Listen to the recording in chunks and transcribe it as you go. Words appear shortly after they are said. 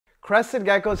Crested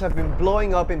geckos have been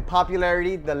blowing up in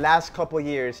popularity the last couple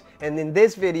years, and in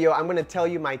this video I'm going to tell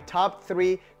you my top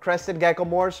 3 Crested Gecko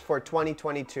Morphs for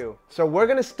 2022. So we're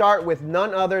going to start with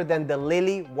none other than the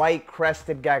lily white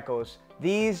Crested Geckos.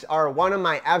 These are one of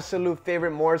my absolute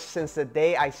favorite morphs since the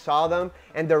day I saw them,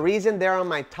 and the reason they're on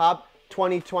my top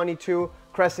 2022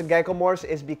 Crested Gecko Morphs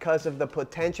is because of the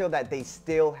potential that they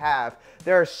still have.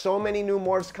 There are so many new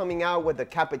morphs coming out with the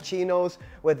cappuccinos,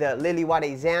 with the lily white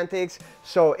axanthics,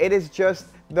 so it is just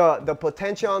the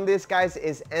potential on this, guys,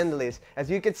 is endless. As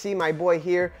you can see, my boy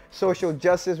here, social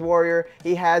justice warrior,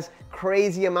 he has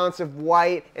crazy amounts of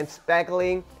white and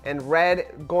speckling and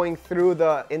red going through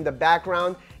in the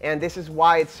background, and this is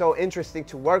why it's so interesting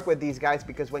to work with these guys,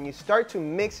 because when you start to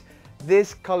mix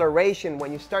this coloration,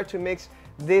 when you start to mix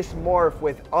this morph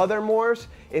with other morphs,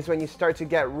 is when you start to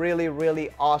get really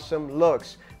awesome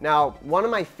looks. Now, one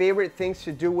of my favorite things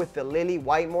to do with the lily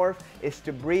white morph is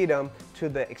to breed them to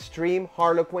the extreme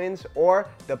harlequins or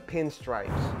the pinstripes.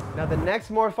 Now, the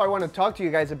next morph I want to talk to you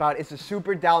guys about is the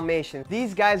super dalmatians.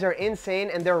 These guys are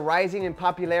insane and they're rising in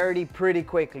popularity pretty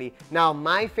quickly. Now,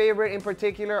 my favorite in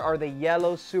particular are the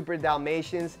yellow super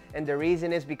dalmatians, and the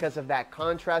reason is because of that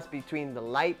contrast between the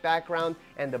light background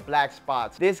and the black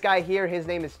spots. This guy here, his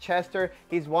name is Chester.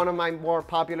 He's one of my more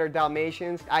popular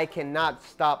dalmatians. I cannot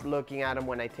stop looking at him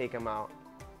when I take him out.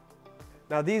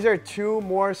 Now, these are 2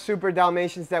 more super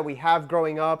dalmatians that we have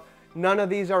growing up. None of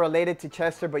these are related to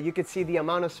Chester, but you can see the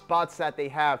amount of spots that they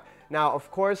have. Now, of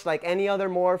course, like any other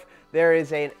morph, there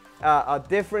is a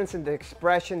difference in the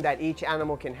expression that each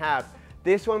animal can have.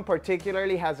 This one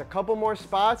particularly has a couple more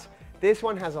spots. This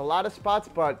one has a lot of spots,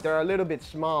 but they're a little bit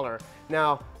smaller.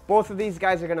 Now, both of these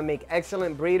guys are going to make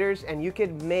excellent breeders, and you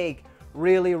could make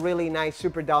really nice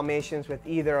super dalmatians with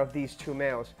either of these 2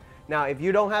 males. Now, if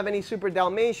you don't have any super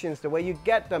dalmatians, the way you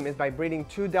get them is by breeding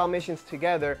 2 dalmatians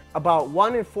together. About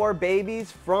 1 in 4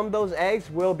 babies from those eggs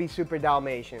will be super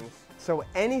dalmatians. So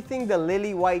anything the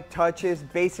lily white touches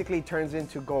basically turns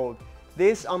into gold.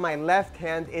 This on my left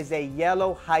hand is a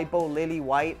yellow hypo lily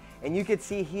white, and you can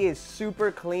see he is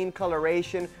super clean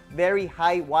coloration, very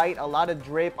high white, a lot of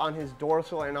drip on his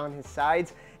dorsal and on his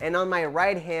sides. And on my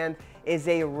right hand is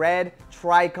a red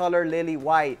tricolor lily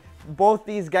white. Both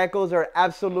these geckos are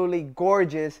absolutely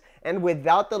gorgeous, and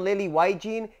without the lily white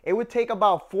gene, it would take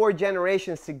about 4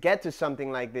 generations to get to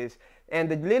something like this. And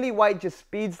the lily white just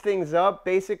speeds things up.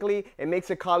 Basically, it makes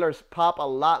the colors pop a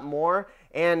lot more,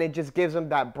 and it just gives them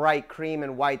that bright cream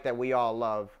and white that we all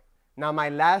love. Now, my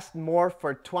last morph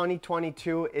for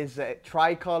 2022 is a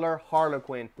tricolor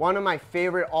harlequin. One of my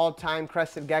favorite all-time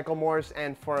Crested Gecko morphs,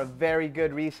 and for a very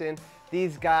good reason.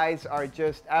 These guys are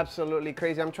just absolutely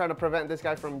crazy. I'm trying to prevent this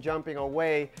guy from jumping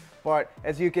away, but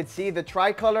as you can see, the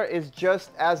tricolor is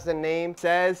just as the name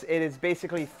says. It is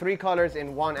basically 3 colors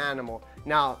in one animal.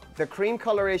 Now, the cream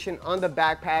coloration on the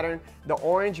back pattern, the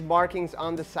orange markings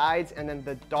on the sides, and then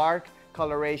the dark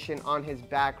coloration on his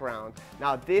background.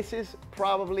 Now, this is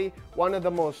probably one of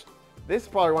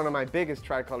my biggest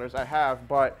tricolors I have,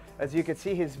 but as you can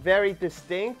see, he's very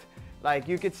distinct. Like,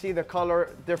 you could see the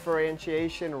color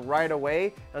differentiation right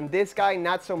away. And this guy,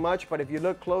 not so much, but if you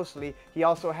look closely, he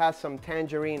also has some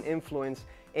tangerine influence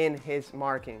in his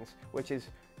markings, which is,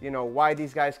 you know, why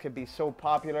these guys could be so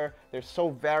popular. They're so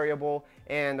variable,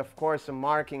 and of course the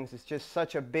markings is just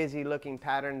such a busy looking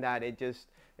pattern that it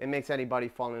makes anybody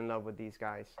fall in love with these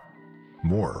guys.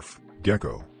 Morph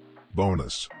Gecko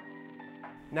bonus.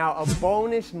 Now, a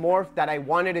bonus morph that I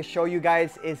wanted to show you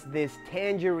guys is this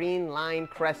tangerine line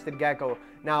Crested Gecko.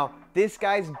 Now, this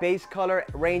guy's base color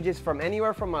ranges from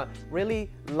anywhere from a really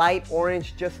light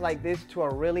orange just like this to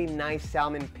a really nice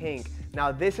salmon pink. Now,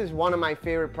 this is one of my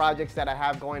favorite projects that I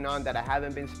have going on that I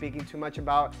haven't been speaking too much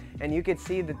about, and you can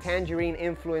see the tangerine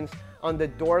influence on the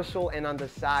dorsal and on the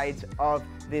sides of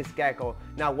this gecko.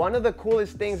 Now, one of the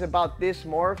coolest things about this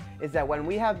morph is that when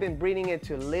we have been breeding it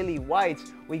to lily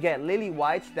whites, we get lily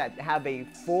whites that have a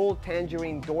full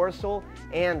tangerine dorsal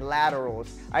and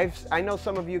laterals. I know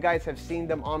some of you guys have seen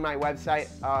them on my website.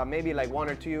 Maybe like 1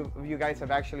 or 2 of you guys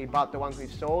have actually bought the ones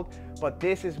we've sold, but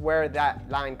this is where that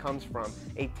line comes from.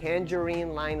 A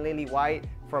tangerine line lily white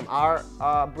from our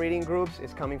breeding groups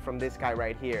is coming from this guy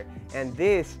right here. And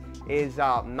this is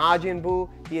Majin Buu.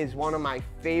 He is one of my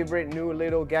favorite new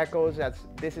little geckos.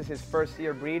 This is his first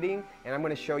year breeding, and I'm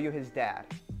going to show you his dad.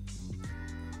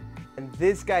 And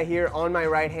this guy here on my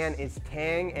right hand is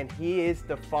Tang, and he is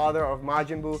the father of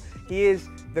Majin Buu. He is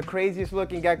the craziest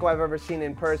looking gecko I've ever seen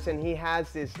in person. He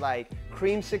has this like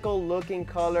creamsicle looking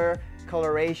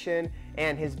coloration,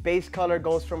 and his base color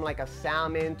goes from like a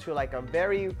salmon to like a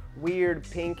very weird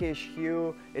pinkish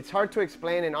hue. It's hard to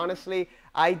explain, and honestly,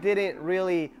 I didn't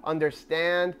really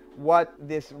understand what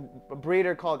this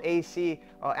breeder called AC,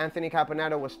 Anthony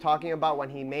Caponetto, was talking about when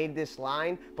he made this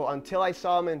line, but until I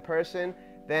saw him in person,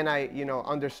 then I,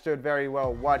 understood very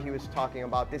well what he was talking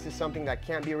about. This is something that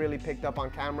can't be really picked up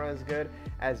on camera as good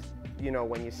as,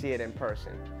 when you see it in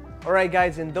person. All right,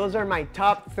 guys, and those are my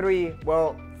top 3,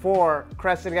 well, 4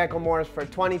 Crested Gecko Morphs for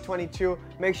 2022.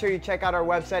 Make sure you check out our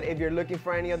website if you're looking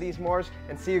for any of these morphs,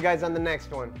 and see you guys on the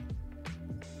next one.